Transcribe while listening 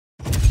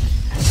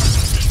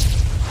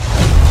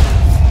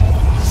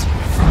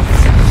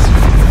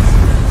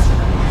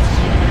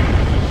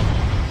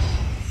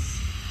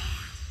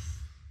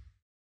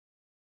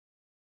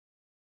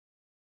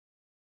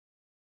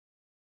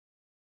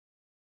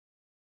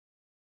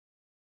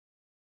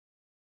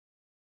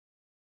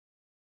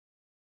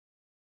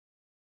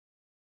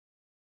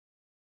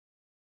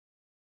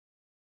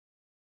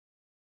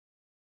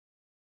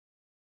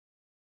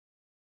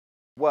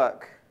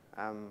Work.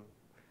 I'm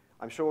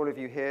sure all of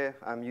you here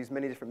use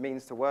many different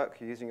means to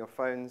work. You're using your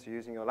phones, you're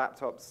using your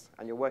laptops,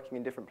 and you're working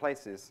in different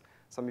places.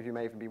 Some of you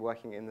may even be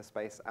working in the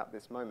space at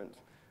this moment.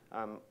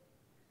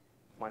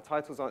 My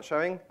titles aren't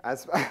showing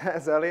as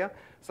earlier.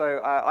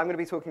 So I'm going to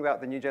be talking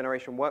about the new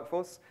generation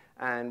workforce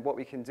and what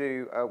we can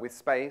do with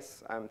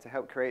space to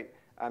help create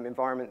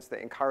environments that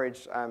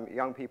encourage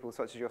young people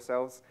such as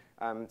yourselves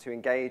to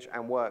engage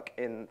and work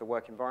in the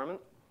work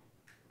environment.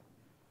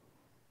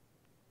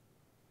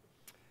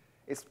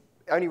 It's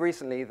only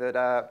recently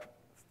that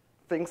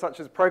things such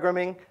as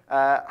programming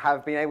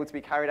have been able to be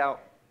carried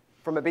out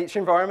from a beach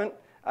environment.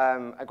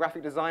 A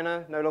graphic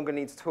designer no longer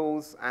needs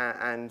tools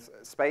and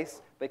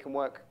space. They can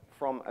work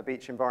from a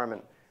beach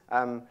environment.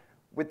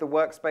 With the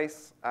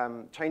workspace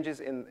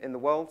changes in the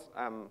world,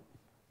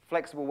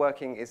 flexible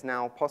working is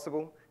now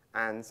possible,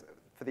 and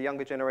for the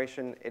younger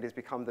generation, it has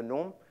become the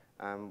norm.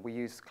 We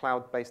use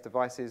cloud-based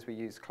devices, we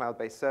use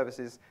cloud-based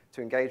services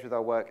to engage with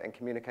our work and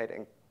communicate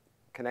and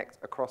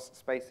connect across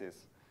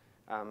spaces.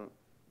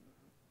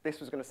 This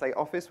was going to say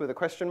office with a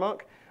question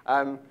mark.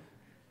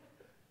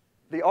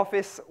 The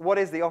office, what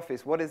is the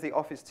office? What is the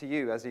office to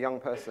you as a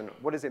young person?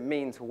 What does it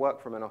mean to work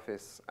from an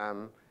office?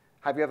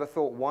 Have you ever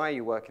thought why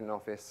you work in an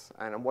office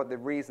and what the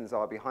reasons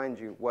are behind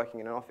you working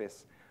in an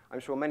office?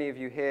 I'm sure many of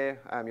you here,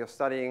 you're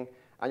studying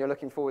and you're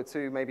looking forward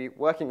to maybe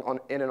working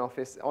in an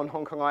office on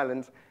Hong Kong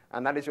Island,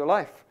 and that is your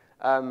life.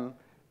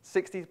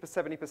 60 to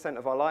 70%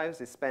 of our lives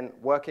is spent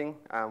working.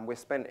 We're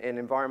spent in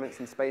environments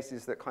and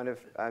spaces that kind of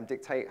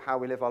dictate how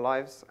we live our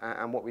lives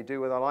and what we do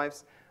with our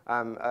lives.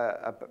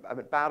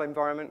 A bad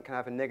environment can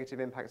have a negative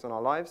impact on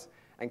our lives,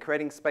 and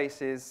creating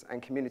spaces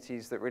and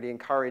communities that really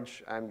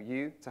encourage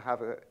you to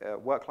have a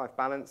work-life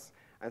balance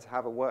and to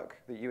have a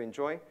work that you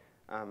enjoy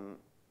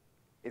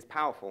is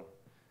powerful.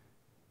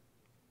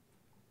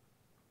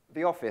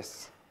 The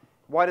office.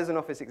 Why does an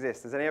office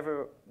exist? Has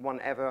anyone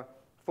ever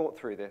thought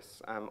through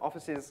this?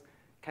 Offices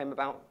came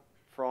about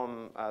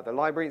from the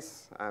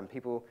libraries,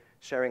 people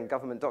sharing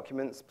government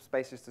documents,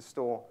 spaces to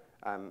store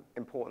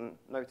important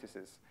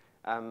notices.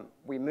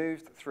 We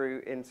moved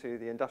through into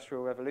the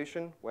Industrial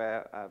Revolution,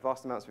 where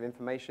vast amounts of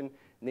information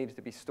needed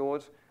to be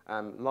stored.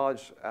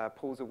 Large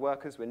pools of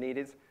workers were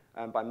needed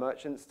by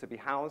merchants to be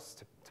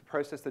housed, to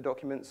process the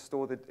documents,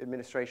 store the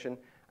administration,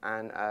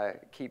 and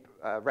keep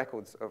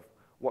records of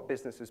what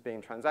business was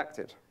being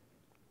transacted.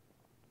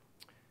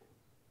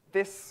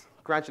 This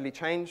gradually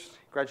changed,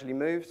 gradually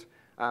moved.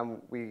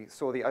 We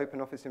saw the open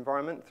office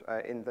environment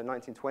in the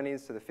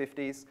 1920s to the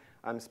 50s,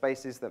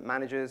 spaces that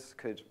managers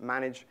could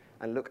manage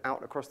and look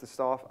out across the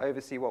staff,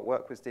 oversee what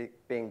work was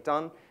being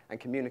done, and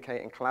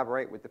communicate and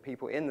collaborate with the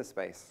people in the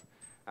space.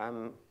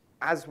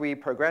 As we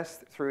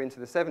progressed through into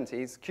the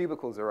 70s,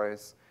 cubicles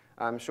arose.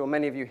 I'm sure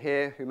many of you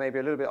here who may be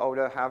a little bit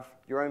older have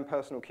your own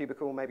personal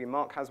cubicle. Maybe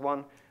Mark has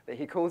one that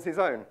he calls his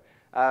own.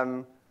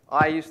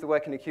 I used to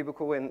work in a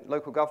cubicle in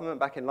local government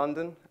back in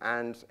London,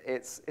 and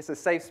it's a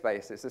safe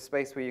space. It's a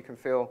space where you can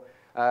feel,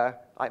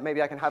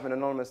 maybe I can have an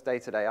anonymous day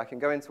today. I can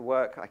go into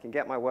work, I can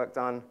get my work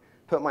done,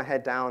 put my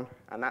head down,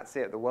 and that's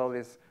it. The world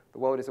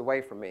is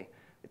away from me.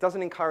 It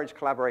doesn't encourage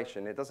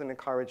collaboration. It doesn't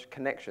encourage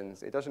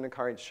connections. It doesn't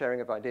encourage sharing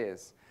of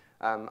ideas.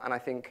 And I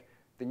think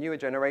the newer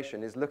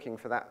generation is looking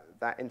for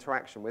that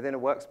interaction within a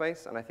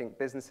workspace, and I think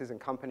businesses and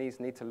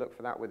companies need to look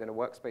for that within a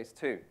workspace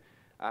too.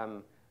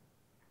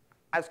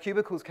 As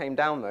cubicles came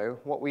down, though,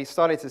 what we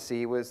started to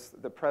see was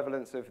the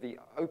prevalence of the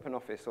open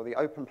office or the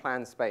open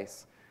plan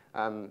space.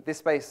 This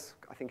space,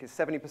 I think, is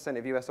 70%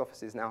 of US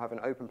offices now have an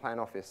open plan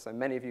office, so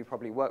many of you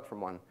probably work from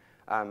one.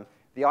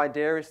 The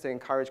idea is to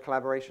encourage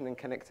collaboration and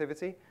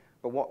connectivity,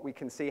 but what we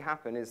can see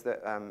happen is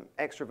that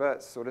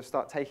extroverts sort of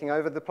start taking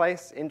over the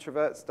place.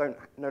 Introverts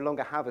no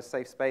longer have a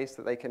safe space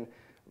that they can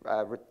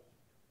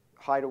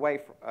hide away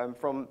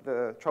from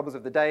the troubles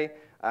of the day,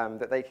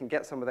 that they can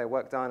get some of their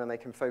work done and they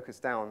can focus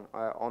down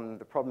on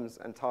the problems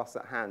and tasks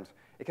at hand.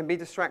 It can be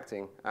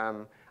distracting.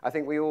 I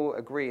think we all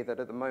agree that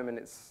at the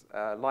moment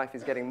life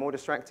is getting more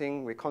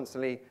distracting. We're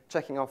constantly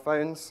checking our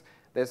phones.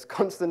 There's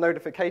constant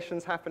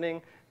notifications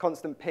happening,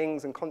 constant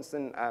pings and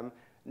constant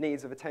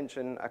needs of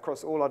attention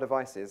across all our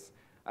devices.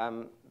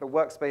 The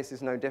workspace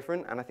is no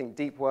different, and I think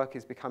deep work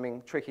is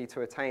becoming tricky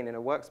to attain in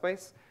a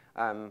workspace.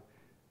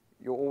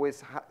 You're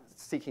always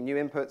seeking new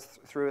inputs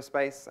through a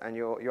space, and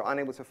you're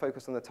unable to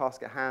focus on the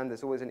task at hand.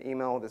 There's always an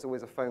email, there's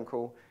always a phone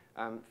call.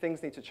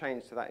 Things need to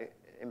change to that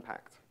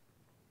impact.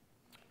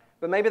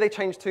 But maybe they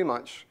change too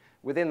much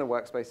within the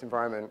workspace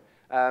environment.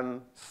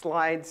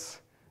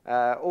 Slides,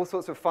 all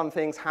sorts of fun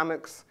things,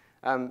 hammocks.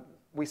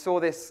 We saw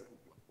this,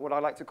 what I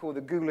like to call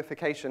the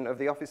Googlification of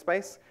the office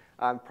space,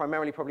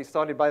 primarily probably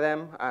started by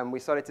them. We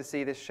started to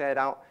see this shared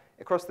out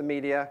across the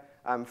media,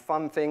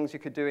 fun things you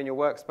could do in your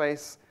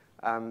workspace,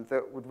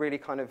 that would really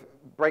kind of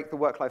break the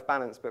work-life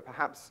balance, but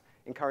perhaps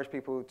encourage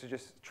people to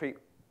just treat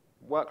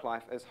work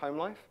life as home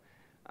life.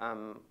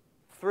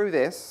 Through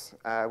this,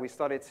 we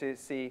started to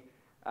see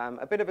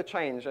a bit of a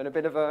change and a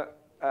bit of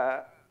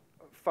a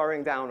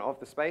furrowing down of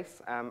the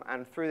space.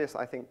 And through this,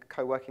 I think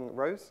co-working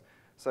rose.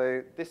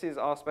 So this is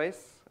our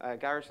space,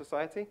 Garage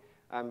Society.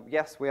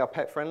 Yes, we are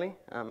pet friendly.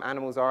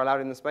 Animals are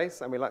allowed in the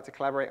space, and we like to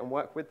collaborate and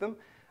work with them.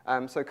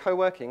 So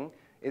co-working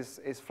is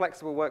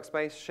flexible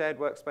workspace, shared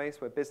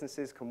workspace, where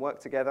businesses can work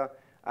together,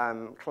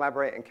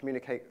 collaborate and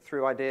communicate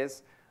through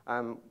ideas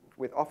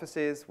with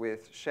offices,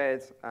 with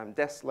shared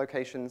desk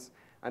locations,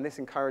 and this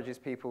encourages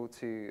people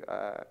to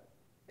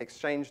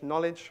exchange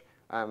knowledge,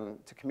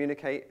 to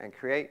communicate and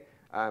create,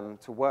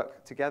 to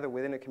work together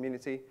within a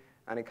community,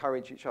 and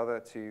encourage each other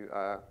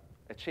to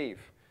achieve.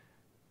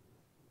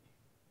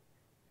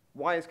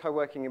 Why is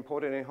co-working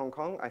important in Hong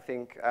Kong? I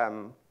think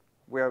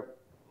we're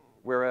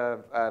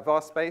a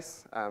vast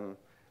space.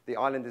 The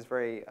island is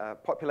very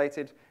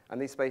populated, and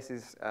these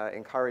spaces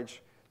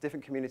encourage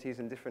different communities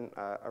and different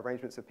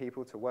arrangements of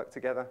people to work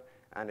together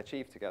and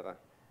achieve together.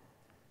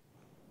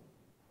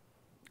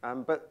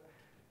 But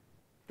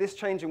this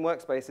change in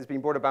workspace has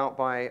been brought about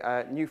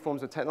by new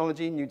forms of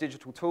technology, new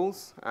digital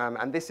tools,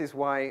 and this is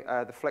why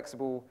the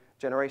flexible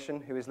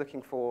generation who is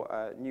looking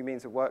for new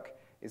means of work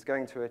is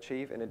going to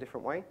achieve in a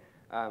different way.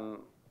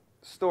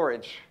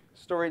 Storage.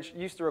 Storage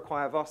used to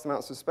require vast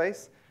amounts of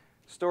space.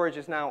 Storage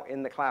is now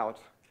in the cloud.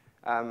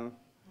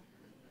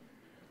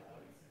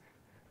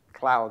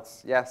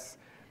 Clouds, yes.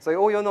 So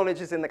all your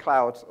knowledge is in the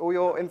cloud. All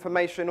your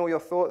information, all your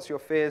thoughts, your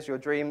fears, your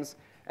dreams,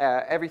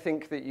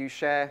 everything that you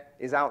share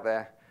is out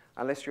there,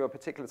 unless you're a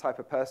particular type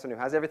of person who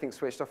has everything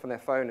switched off on their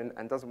phone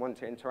and doesn't want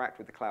to interact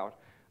with the cloud.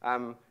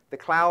 The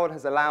cloud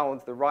has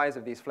allowed the rise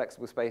of these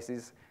flexible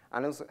spaces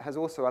and has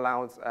also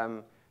allowed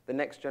the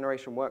next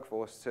generation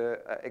workforce to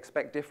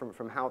expect different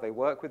from how they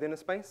work within a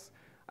space.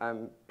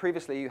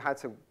 Previously, you had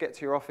to get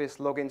to your office,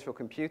 log into your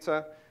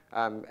computer.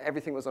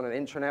 Everything was on an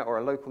intranet or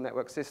a local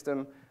network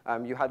system.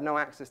 You had no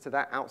access to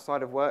that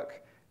outside of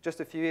work. Just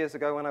a few years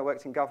ago when I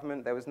worked in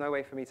government, there was no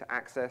way for me to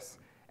access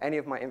any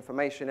of my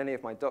information, any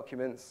of my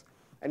documents,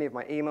 any of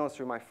my emails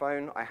through my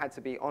phone. I had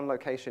to be on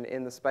location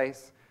in the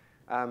space.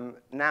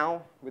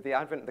 Now, with the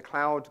advent of the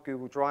cloud,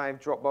 Google Drive,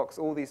 Dropbox,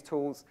 all these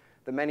tools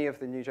that many of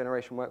the new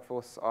generation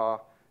workforce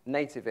are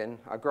native in,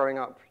 are growing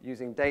up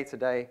using day to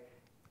day,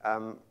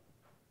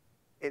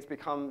 it's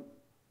become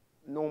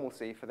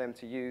normalcy for them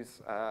to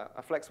use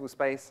a flexible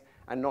space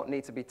and not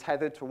need to be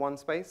tethered to one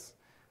space.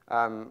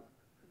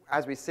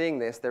 As we're seeing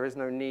this, there is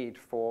no need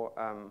for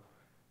a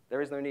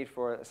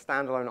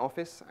standalone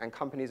office, and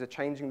companies are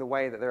changing the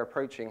way that they're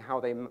approaching how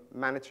they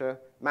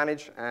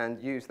manage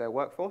and use their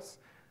workforce.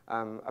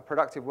 A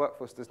productive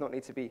workforce does not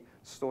need to be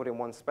stored in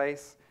one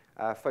space,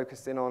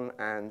 focused in on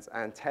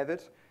and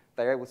tethered.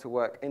 They're able to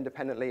work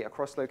independently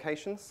across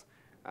locations.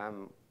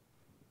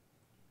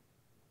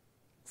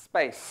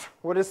 Space.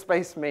 What does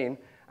space mean,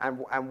 and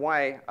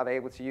why are they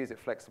able to use it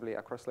flexibly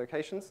across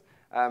locations?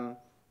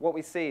 What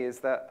we see is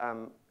that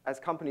as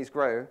companies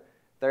grow,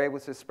 they're able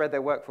to spread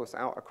their workforce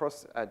out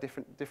across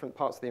different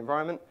parts of the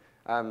environment.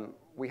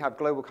 We have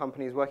global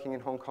companies working in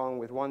Hong Kong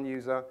with one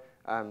user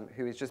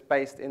who is just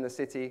based in the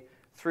city.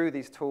 Through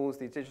these tools,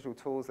 these digital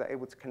tools, they're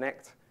able to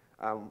connect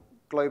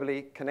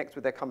globally, connect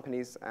with their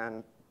companies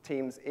and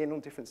teams in all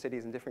different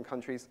cities and different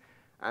countries,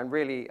 and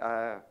really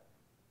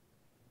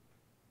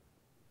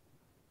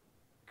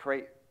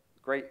create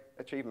great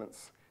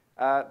achievements.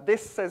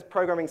 This says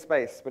programming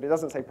space, but it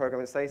doesn't say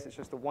programming space, it's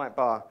just a white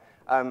bar.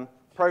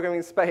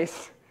 Programming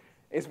space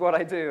is what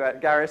I do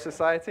at Garage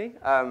Society.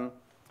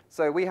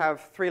 So we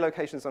have 3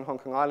 locations on Hong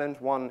Kong Island,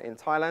 1 in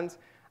Thailand,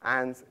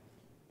 and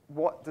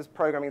what does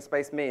programming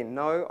space mean?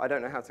 No, I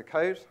don't know how to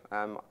code.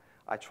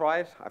 I've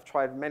tried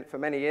for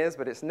many years,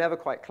 but it's never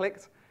quite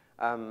clicked.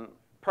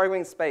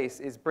 Programming space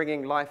is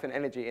bringing life and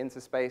energy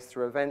into space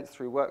through events,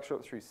 through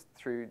workshops,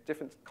 through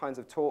different kinds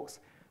of talks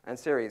and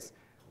series.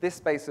 This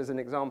space is an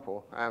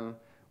example.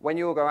 When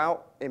you all go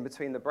out in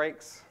between the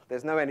breaks,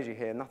 there's no energy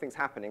here, nothing's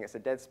happening, it's a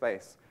dead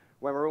space.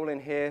 When we're all in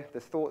here, the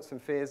thoughts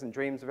and fears and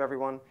dreams of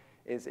everyone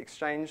is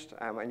exchanged,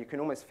 and you can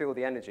almost feel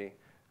the energy.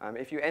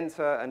 If you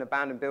enter an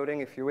abandoned building,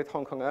 if you're with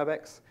Hong Kong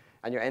Urbex,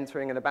 and you're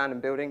entering an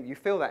abandoned building, you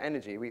feel that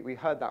energy. We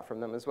heard that from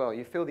them as well.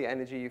 You feel the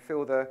energy, you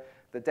feel the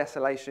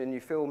desolation, you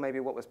feel maybe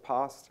what was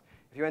past.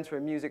 If you enter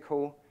a music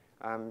hall,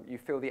 you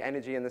feel the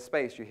energy in the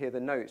space, you hear the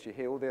notes, you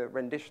hear all the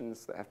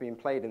renditions that have been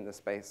played in the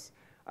space.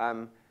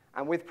 And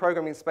with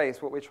programming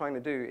space, what we're trying to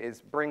do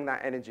is bring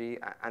that energy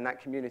and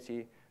that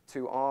community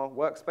to our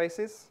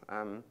workspaces.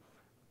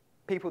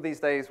 People these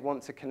days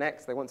want to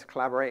connect, they want to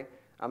collaborate,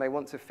 and they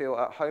want to feel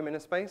at home in a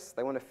space.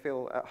 They want to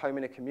feel at home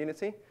in a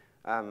community.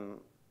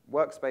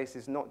 Workspace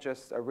is not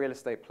just a real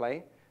estate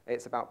play.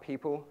 It's about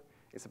people,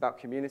 it's about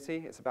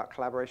community, it's about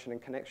collaboration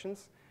and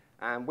connections.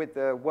 And with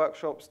the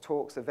workshops,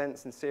 talks,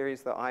 events, and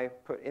series that I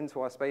put into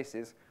our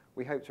spaces,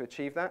 we hope to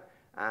achieve that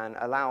and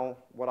allow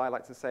what I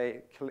like to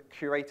say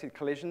curated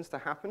collisions to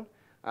happen.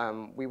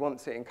 We want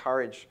to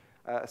encourage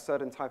a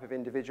certain type of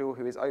individual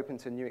who is open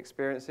to new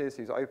experiences,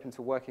 who's open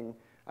to working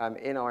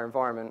in our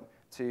environment,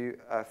 to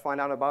find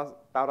out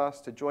about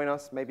us, to join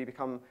us, maybe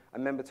become a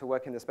member to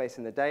work in the space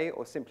in the day,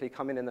 or simply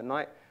come in the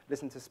night,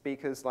 listen to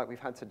speakers like we've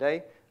had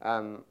today,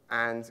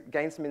 and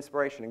gain some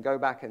inspiration and go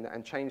back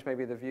and change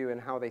maybe the view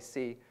and how they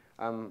see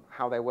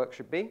how their work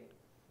should be.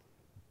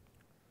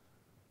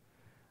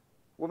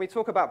 when we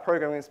talk about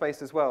programming in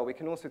space as well, we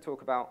can also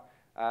talk about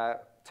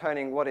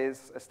turning what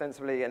is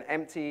ostensibly an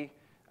empty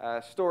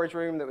storage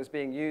room that was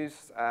being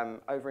used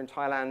over in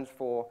Thailand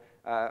for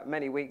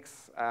many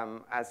weeks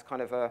as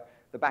kind of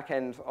the back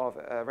end of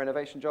a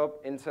renovation job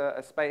into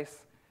a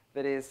space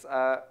that is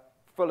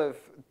full of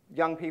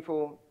young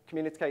people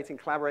communicating,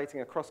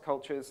 collaborating across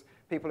cultures,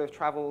 people who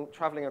have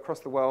traveling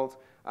across the world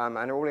and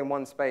are all in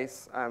one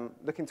space,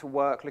 looking to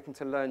work, looking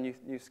to learn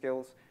new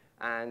skills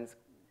and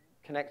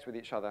connect with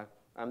each other.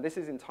 This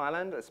is in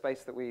Thailand, a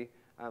space that we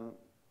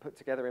put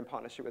together in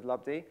partnership with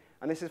LubD,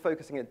 and this is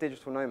focusing at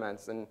digital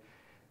nomads. And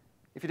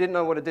if you didn't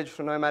know what a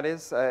digital nomad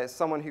is, it's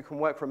someone who can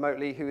work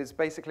remotely, who is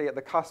basically at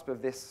the cusp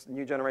of this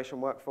new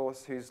generation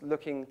workforce, who's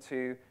looking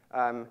to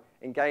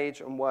engage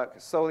and work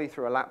solely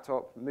through a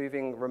laptop,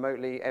 moving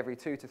remotely every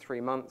 2 to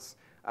 3 months,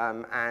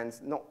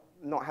 and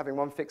not having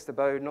one fixed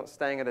abode, not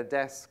staying at a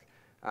desk,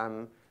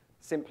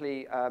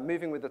 simply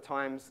moving with the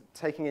times,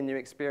 taking in new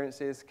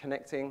experiences,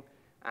 connecting,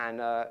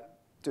 and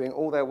doing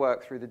all their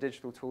work through the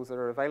digital tools that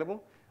are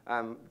available.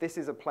 This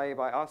is a play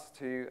by us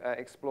to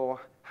explore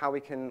how we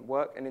can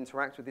work and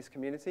interact with this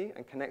community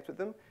and connect with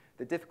them.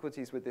 The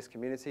difficulties with this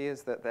community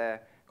is that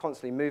they're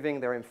constantly moving,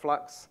 they're in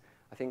flux.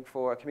 I think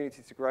for a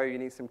community to grow, you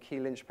need some key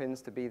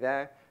linchpins to be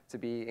there, to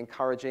be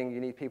encouraging. You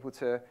need people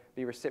to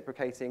be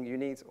reciprocating. You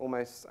need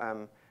almost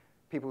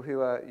people who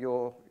are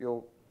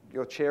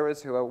your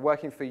cheerers, who are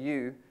working for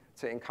you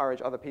to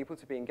encourage other people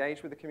to be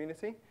engaged with the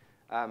community.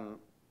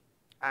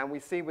 And we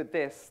see with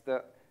this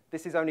that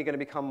this is only going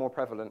to become more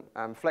prevalent.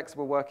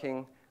 Flexible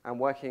working and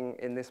working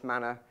in this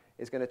manner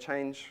is going to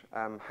change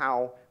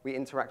how we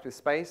interact with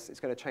space. It's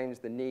going to change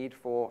the need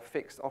for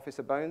fixed office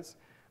abodes.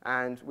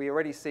 And we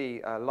already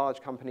see large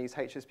companies.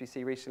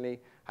 HSBC recently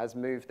has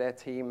moved their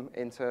team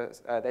into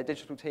their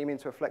digital team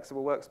into a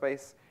flexible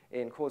workspace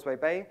in Causeway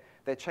Bay.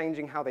 They're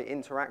changing how they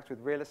interact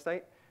with real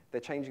estate. They're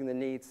changing the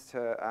needs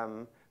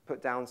to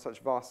put down such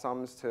vast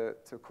sums to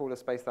call a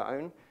space their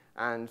own.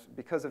 And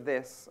because of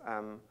this,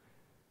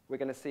 we're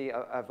going to see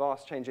a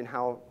vast change in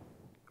how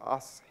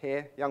us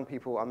here, young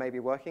people, are maybe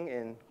working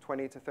in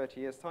 20 to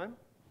 30 years' time.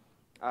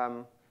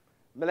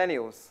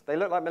 Millennials. They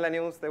look like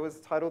millennials. There was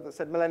a title that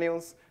said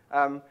millennials.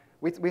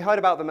 We heard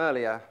about them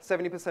earlier.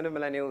 70% of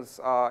millennials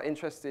are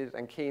interested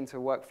and keen to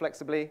work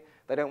flexibly.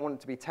 They don't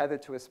want to be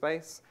tethered to a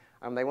space.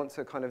 They want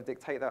to kind of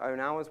dictate their own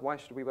hours. Why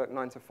should we work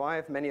 9 to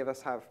 5? Many of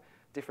us have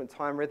different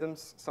time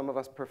rhythms. Some of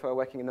us prefer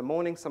working in the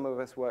morning. Some of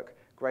us work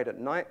great at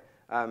night.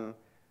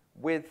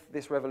 With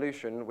this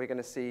revolution, we're going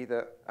to see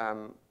that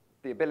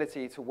the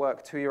ability to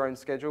work to your own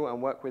schedule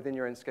and work within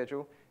your own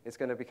schedule is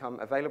going to become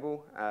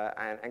available,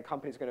 and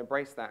companies are going to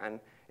embrace that. And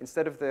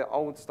instead of the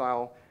old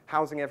style,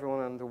 housing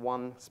everyone under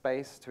one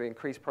space to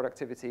increase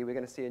productivity, we're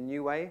going to see a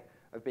new way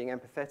of being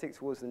empathetic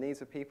towards the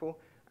needs of people,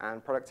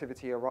 and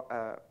productivity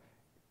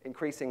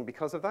increasing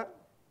because of that.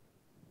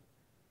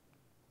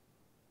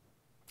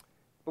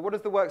 But what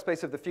does the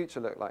workspace of the future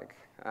look like?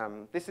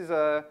 This is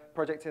a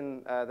project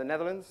in the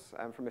Netherlands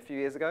from a few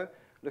years ago,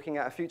 looking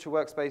at a future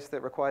workspace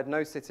that required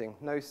no sitting,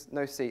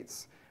 no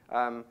seats.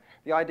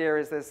 The idea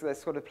is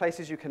there's sort of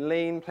places you can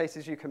lean,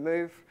 places you can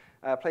move,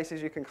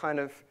 places you can kind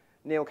of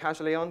kneel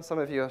casually on. Some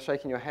of you are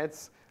shaking your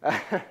heads.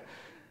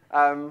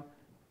 And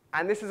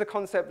this is a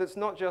concept that's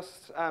not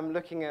just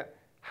looking at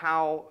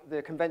how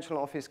the conventional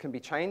office can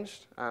be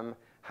changed,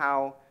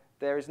 how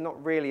there is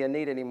not really a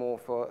need anymore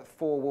for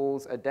 4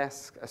 walls, a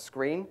desk, a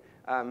screen,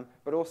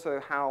 but also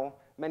how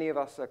many of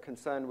us are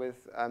concerned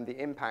with the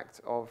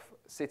impact of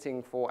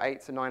sitting for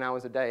 8 to 9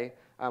 hours a day,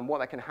 what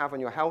that can have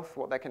on your health,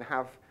 what that can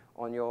have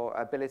on your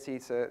ability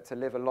to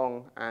live a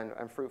long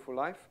and fruitful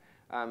life.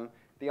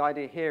 The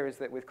idea here is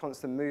that with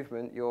constant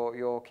movement,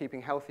 you're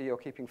keeping healthy, you're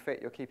keeping fit,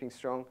 you're keeping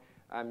strong,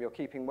 you're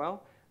keeping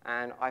well.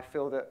 And I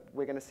feel that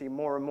we're going to see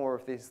more and more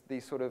of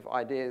these sort of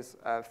ideas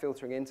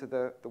filtering into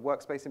the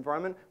workspace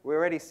environment. We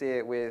already see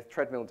it with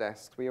treadmill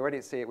desks. We already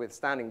see it with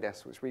standing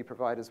desks, which we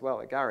provide as well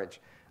at Garage.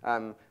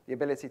 The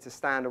ability to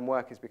stand and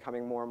work is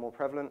becoming more and more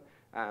prevalent,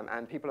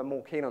 and people are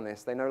more keen on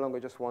this. They no longer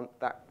just want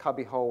that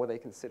cubby hole where they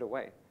can sit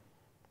away.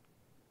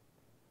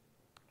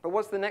 But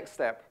what's the next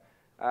step?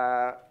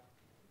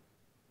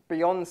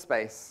 Beyond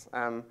space.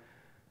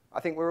 I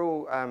think we're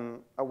all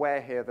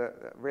aware here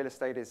that real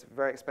estate is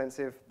very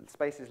expensive.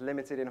 Space is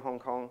limited in Hong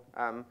Kong.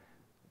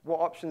 What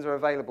options are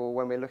available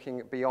when we're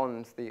looking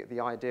beyond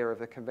the idea of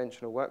the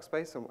conventional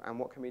workspace, and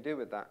what can we do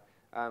with that?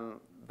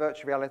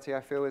 Virtual reality,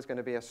 I feel, is going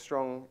to be a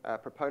strong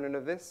proponent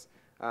of this.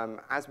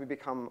 As we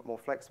become more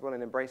flexible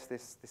and embrace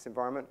this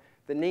environment,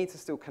 the need to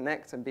still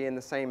connect and be in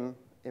the same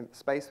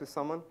space with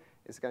someone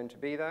is going to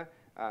be there.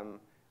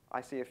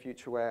 I see a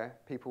future where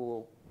people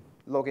will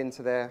log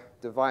into their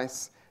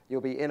device. You'll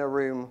be in a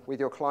room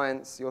with your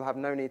clients. You'll have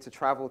no need to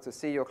travel to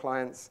see your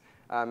clients.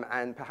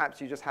 And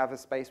perhaps you just have a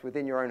space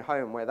within your own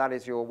home where that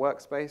is your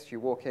workspace. You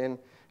walk in,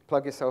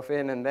 plug yourself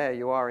in, and there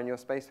you are in your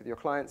space with your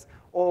clients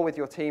or with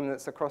your team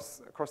that's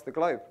across the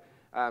globe.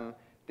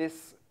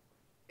 This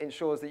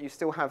ensures that you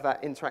still have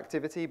that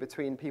interactivity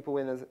between people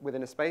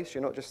within a space.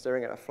 You're not just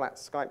staring at a flat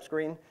Skype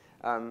screen.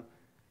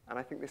 And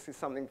I think this is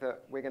something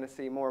that we're going to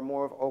see more and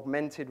more of: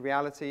 augmented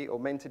reality,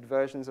 augmented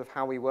versions of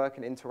how we work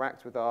and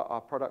interact with our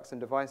products and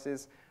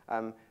devices,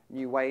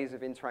 new ways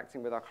of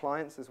interacting with our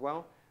clients as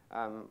well.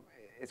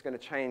 It's going to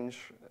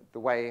change the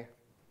way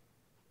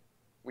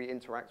we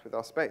interact with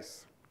our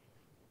space.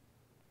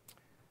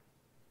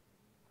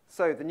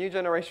 So the new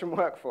generation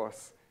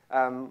workforce.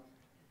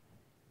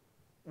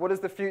 What does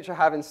the future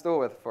have in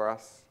store for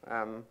us?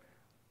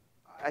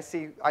 I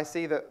see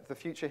that the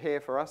future here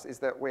for us is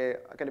that we're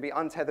going to be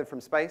untethered from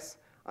space,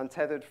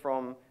 untethered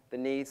from the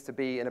needs to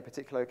be in a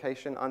particular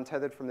location,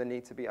 untethered from the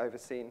need to be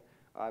overseen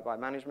by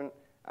management.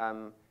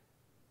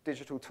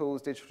 Digital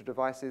tools, digital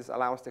devices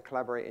allow us to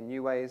collaborate in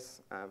new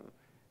ways,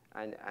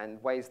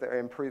 and ways that are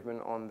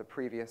improvement on the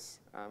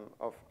previous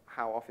of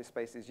how office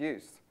space is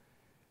used.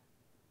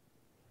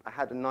 I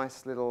had a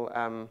nice little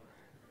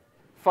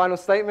final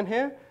statement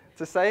here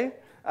to say,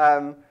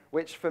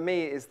 which for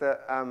me is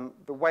that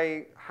the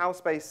way how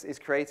space is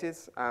created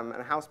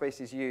and how space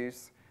is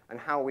used and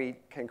how we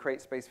can create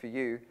space for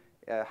you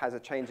has a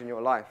change in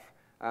your life.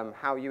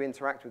 How you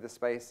interact with the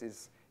space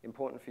is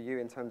important for you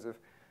in terms of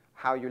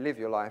how you live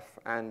your life,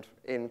 and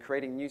in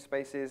creating new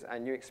spaces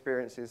and new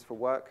experiences for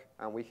work,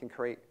 and we can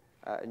create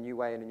a new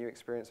way and a new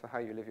experience for how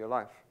you live your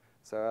life.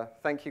 So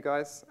thank you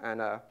guys,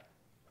 and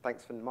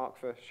thanks for Mark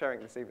for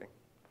sharing this evening.